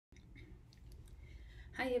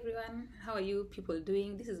Hi everyone, how are you people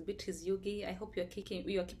doing? This is Beatrice Yugi. I hope you are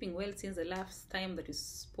keeping well since the last time that we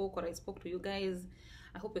spoke or I spoke to you guys.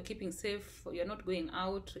 I hope you're keeping safe. You're not going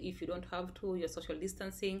out if you don't have to. You're social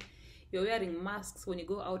distancing. You're wearing masks when you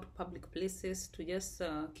go out to public places to just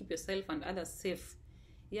keep yourself and others safe.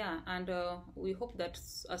 Yeah, and we hope that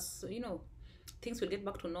as you know, things will get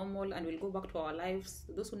back to normal and we'll go back to our lives.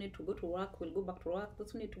 Those who need to go to work will go back to work.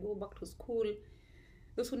 Those who need to go back to school,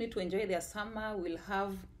 those who need to enjoy their summer will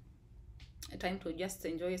have a time to just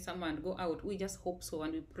enjoy summer and go out. We just hope so,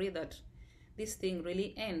 and we pray that this thing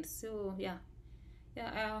really ends. So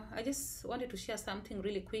I just wanted to share something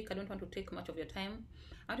really quick. I don't want to take much of your time.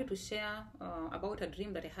 I wanted to share about a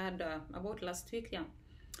dream that I had about last week.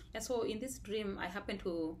 So in this dream, I happened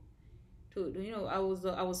to I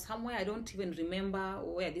was somewhere. I don't even remember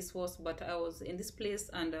where this was, but I was in this place,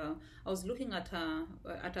 and I was looking at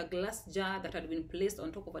a glass jar that had been placed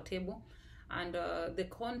on top of a table, and the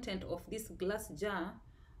content of this glass jar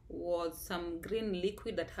was some green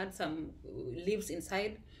liquid that had some leaves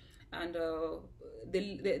inside, and the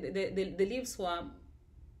leaves were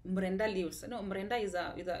Mrenda leaves. No, Mrenda is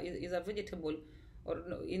a vegetable, or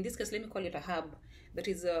no, in this case, let me call it a herb that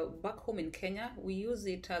is back home in Kenya. We use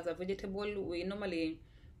it as a vegetable. We normally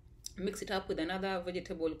mix it up with another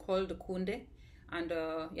vegetable called kunde, and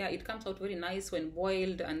it comes out very nice when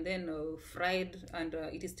boiled and then fried, and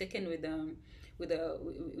it is taken with a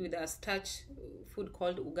starch food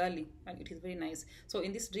called ugali, and it is very nice. So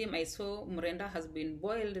in this dream, I saw Mrenda has been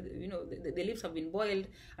boiled. The leaves have been boiled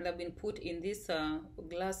and have been put in this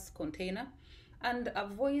glass container, and a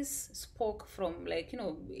voice spoke from,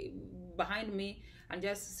 behind me, and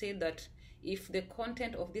just said that if the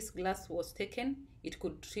content of this glass was taken, it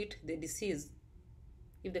could treat the disease.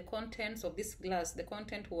 If the contents of this glass, the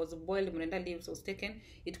content was boiled Mrenda leaves, was taken,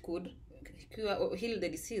 it could cure or heal the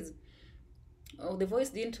disease. The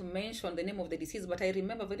voice didn't mention the name of the disease, but I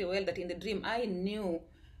remember very well that in the dream I knew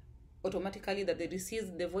automatically that the disease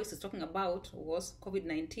the voice is talking about was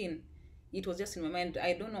COVID-19. It was just in my mind.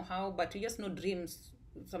 I don't know how, but you just know dreams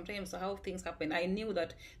sometimes how things happen. I knew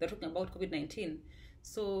that they're talking about COVID-19.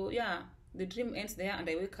 So the dream ends there, and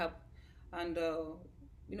I wake up, and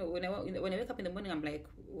when I wake up in the morning, I'm like,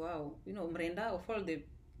 wow, Mrenda of all the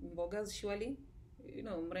bogas, surely,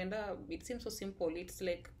 Mrenda. It seems so simple. It's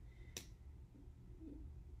like,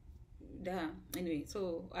 yeah. Anyway,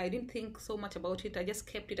 so I didn't think so much about it. I just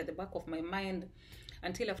kept it at the back of my mind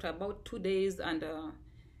until after about 2 days, and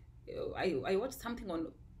I watched something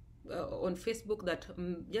on Facebook that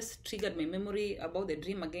just triggered my memory about the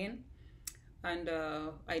dream again, and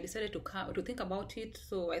I decided to think about it.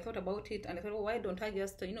 So I thought about it, and I thought, oh, why don't I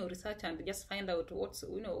just research and just find out what's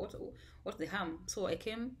the harm? So I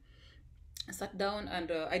sat down,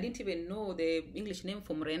 and I didn't even know the English name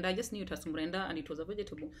for Mrenda. I just knew it as Mrenda, and it was a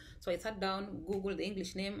vegetable. So I sat down, Googled the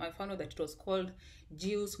English name. I found out that it was called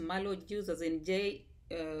Jews, mallow, Jews as in Jew,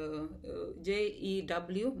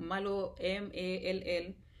 mallow, Mallow,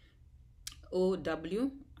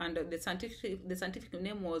 and the scientific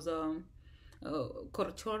name was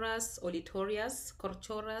Corchorus olitorius,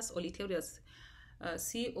 Corchorus olitorius,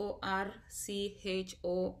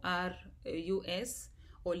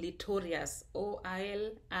 Olitorius,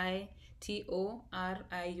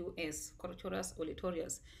 Corchorus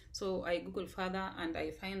olitorius. So I googled further, and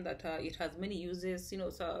I find that it has many uses,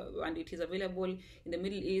 and it is available in the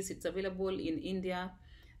Middle East. It's available in India.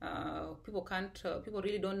 People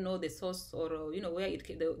really don't know the source, or where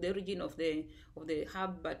the origin of the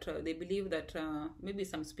herb, but they believe that maybe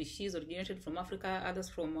some species originated from Africa, others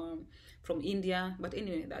from India. But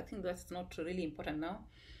anyway, I think that's not really important now.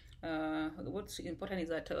 What's important is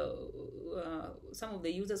that some of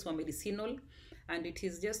the uses were medicinal, and it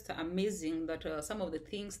is just amazing that some of the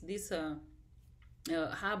things this herb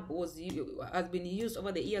has been used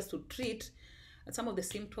over the years to treat. Some of the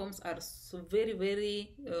symptoms are so very,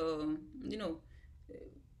 very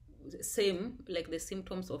same like the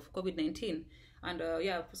symptoms of COVID-19. And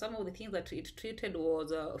some of the things that it treated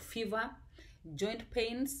was fever, joint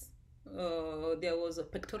pains. There was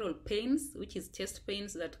pectoral pains, which is chest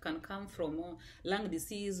pains that can come from lung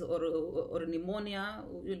disease or pneumonia,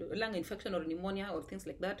 lung infection or pneumonia or things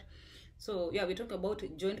like that. So we talk about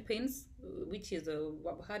joint pains, which is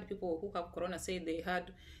I've heard people who have corona say they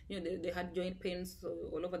had they had joint pains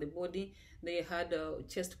all over the body. They had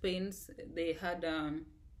chest pains. They had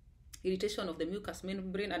irritation of the mucous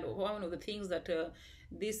membrane, and one of the things that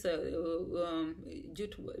this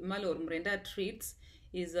jute mallow or Mrenda treats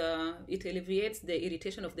is it alleviates the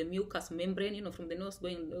irritation of the mucous membrane, from the nose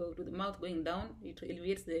going to the mouth going down. It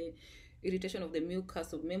alleviates the irritation of the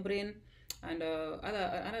mucous membrane. And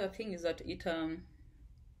another thing is that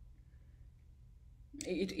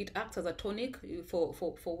it acts as a tonic for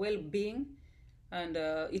well-being, and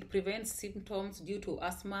it prevents symptoms due to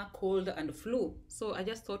asthma, cold, and flu. So I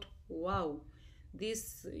just thought, wow,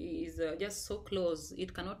 this is just so close.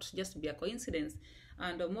 It cannot just be a coincidence.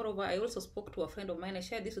 And moreover, I also spoke to a friend of mine. I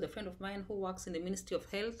shared this with a friend of mine who works in the Ministry of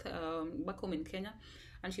Health back home in Kenya.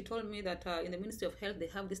 And she told me that in the Ministry of Health, they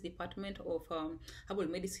have this department of herbal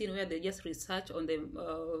medicine where they just research on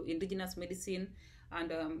the indigenous medicine.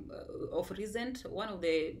 And of recent, one of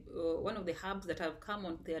the herbs that have come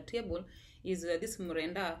on their table is this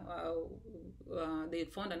Mrenda. They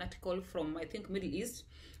found an article from, I think, Middle East,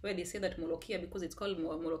 where they say that Molokia, because it's called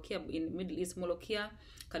Molokia in Middle East, Molokia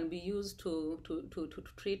can be used to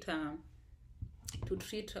treat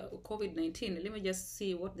COVID-19. Let me just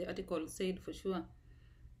see what the article said for sure.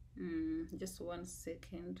 Just one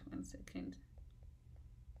second.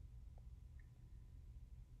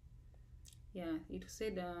 Yeah, it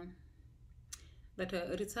said that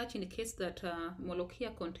research indicates that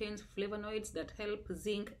Molokia contains flavonoids that help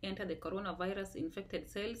zinc enter the coronavirus infected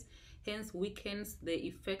cells, hence weakens the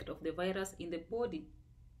effect of the virus in the body.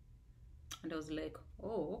 And I was like,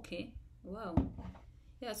 oh, okay, wow.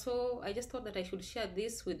 Yeah, so I just thought that I should share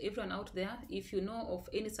this with everyone out there. If you know of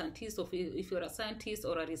any scientist, or if you're a scientist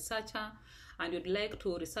or a researcher and you'd like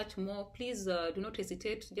to research more, please do not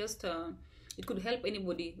hesitate. Just it could help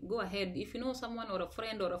anybody. Go ahead. If you know someone or a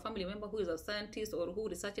friend or a family member who is a scientist or who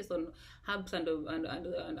researches on herbs and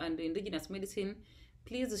indigenous medicine,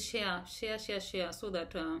 please share so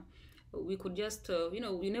that we could just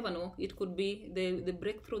you never know, it could be the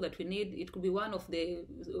breakthrough that we need. It could be one of the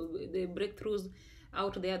breakthroughs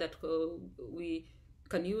out there that we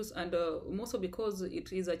can use, and also because it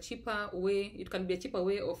is a cheaper way. It can be a cheaper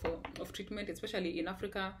way of treatment, especially in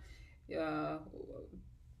Africa,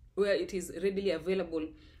 where it is readily available,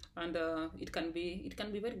 and it can be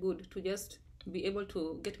very good to just be able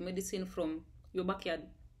to get medicine from your backyard,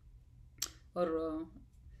 or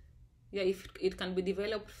yeah, if it can be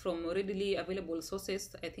developed from readily available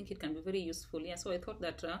sources, I think it can be very useful. Yeah, so I thought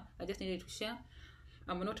that I just needed to share.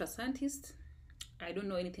 I'm not a scientist. I don't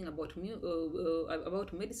know anything about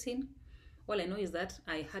medicine. All I know is that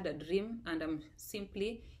I had a dream, and I'm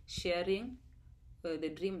simply sharing the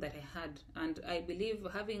dream that I had. And I believe,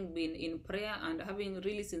 having been in prayer and having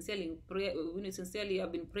really sincerely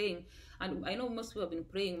I've been praying, and I know most people have been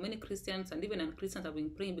praying. Many Christians and even non-Christians have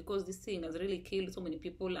been praying, because this thing has really killed so many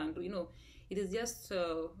people, and it is just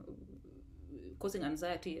causing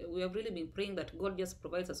anxiety. We have really been praying that God just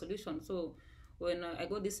provides a solution. So when I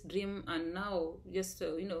got this dream, and now just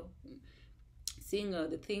seeing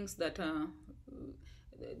the things that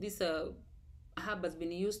this herb has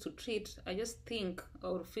been used to treat, I just think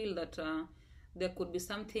or feel that there could be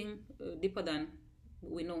something deeper than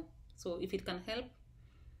we know. So if it can help,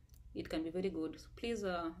 it can be very good. So please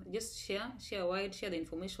just share wide, share the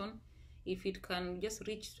information. If it can just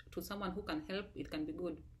reach to someone who can help, it can be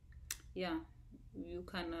good. Yeah, you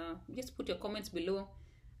can just put your comments below,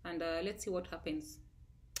 and let's see what happens.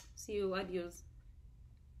 See you. Adios.